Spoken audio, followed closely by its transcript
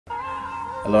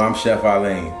Hello, I'm Chef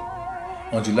Aleem.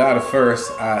 On July the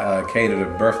 1st, I catered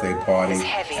a birthday party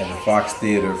at the Fox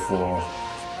Theater for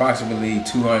approximately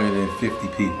 250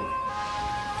 people.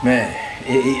 Man,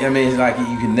 I mean, it's like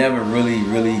you can never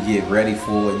really get ready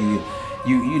for it.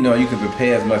 You know, you can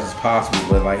prepare as much as possible,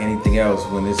 but like anything else,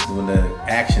 when the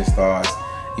action starts,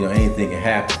 you know, anything can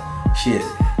happen. Shit,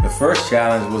 the first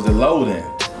challenge was the load-in.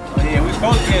 Yeah, we're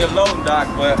supposed to get a loading dock,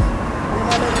 but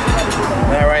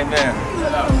not right now. You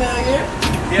look familiar.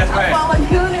 Yes, ma'am. I follow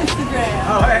you on Instagram.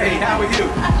 Oh, hey, how are you? You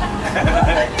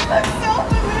look so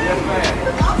familiar. Yes, ma'am.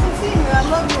 It's awesome seeing you. I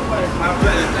love your work. My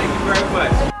pleasure. Thank you very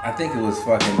much. I think it was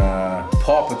fucking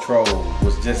Paw Patrol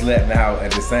was just letting out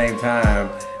at the same time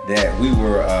that we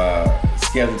were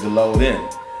scheduled to load in.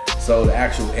 So the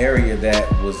actual area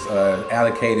that was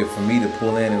allocated for me to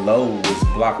pull in and load was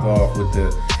blocked off with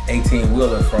the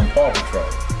 18-wheeler from Paw Patrol.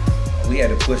 We had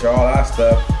to push all our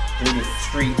stuff through the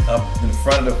street up in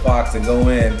front of the Fox and go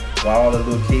in while all the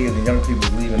little kids and young people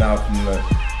was leaving out from the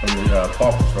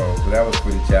Paw Patrol. So that was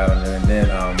pretty challenging. And then,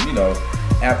 you know,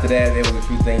 after that, there was a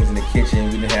few things in the kitchen.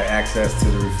 We didn't have access to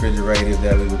the refrigerators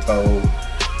that we were told.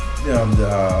 You know,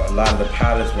 a lot of the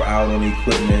pilots were out on the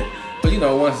equipment. But you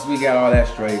know, once we got all that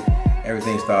straight,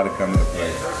 everything started coming to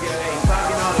play.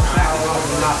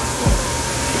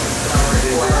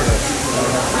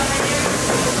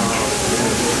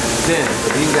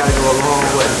 You gotta go a long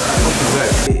way.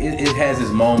 It has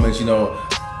its moments, you know,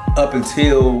 up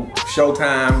until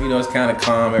showtime, you know, it's kind of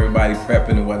calm, everybody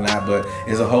prepping and whatnot, but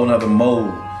it's a whole nother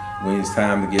mode when it's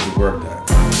time to get the work done.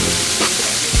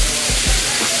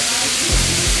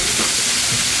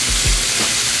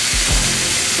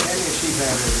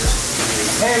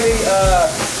 Hand me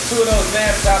 2 of those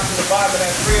lamb chops in the bottom of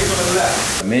that fridge on the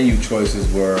left. The menu choices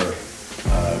were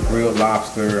grilled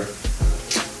lobster,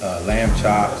 lamb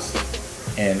chops,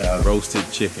 and roasted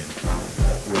chicken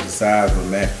with the sides with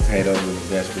mashed potatoes and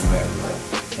vegetable medley.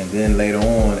 And then later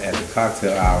on at the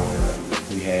cocktail hour,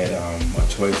 we had a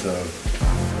choice of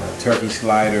turkey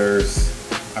sliders,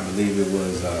 I believe it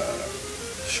was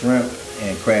shrimp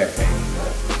and crab cake,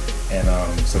 and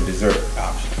some dessert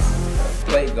options.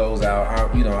 Plate goes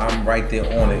out, you know, I'm right there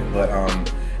on it, but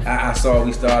I saw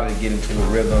we started to get into a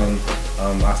rhythm.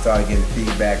 I started getting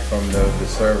feedback from the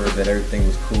servers that everything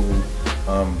was cool.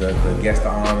 The guest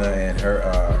of honor and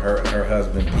her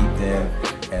husband peeped in,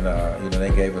 and you know,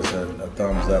 they gave us a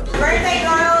thumbs up. Birthday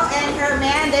girl and her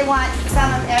man, they want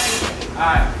some of everything. All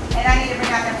right. And I need to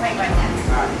bring out their plate right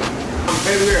now. All right.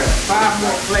 Baby girl, 5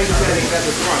 more plates at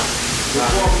the front.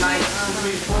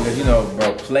 Because, you know,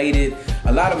 bro, plated.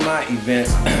 A lot of my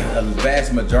events, the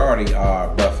vast majority are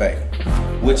buffet,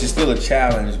 which is still a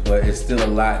challenge, but it's still a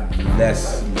lot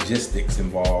less logistics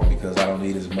involved because I don't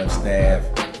need as much staff.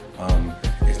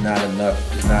 It's not enough.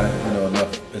 It's not, you know,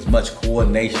 enough as much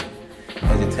coordination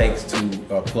as it takes to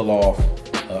pull off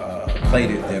a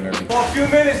plated dinner. For a few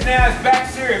minutes now, it's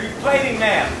back here. We're plating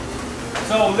now,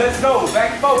 so let's go.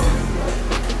 Back focus.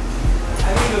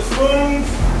 I need the spoons.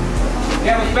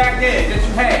 That was back there that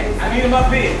you had. I need them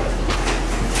up here.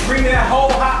 Bring that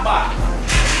whole hot box.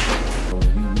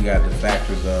 We got the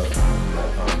factors of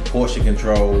portion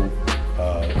control,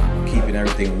 keeping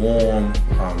everything warm,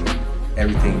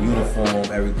 everything uniform,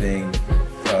 everything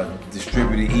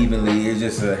distributed evenly. It's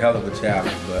just a hell of a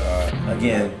challenge, but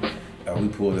again, we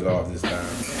pulled it off this time.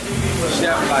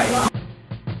 Chef Life.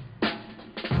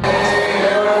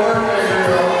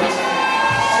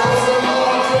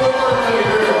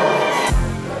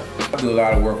 I do a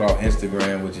lot of work off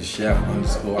Instagram, which is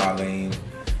chef_Aleem,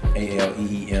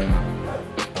 A-L-E-E-M.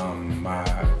 My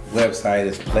website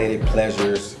is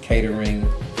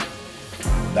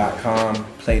platedpleasurescatering.com,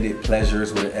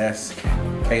 platedpleasures with an S,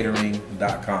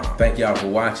 catering.com. Thank y'all for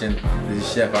watching. This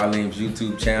is Chef Aleem's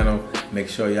YouTube channel. Make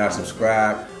sure y'all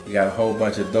subscribe. We got a whole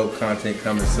bunch of dope content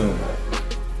coming soon.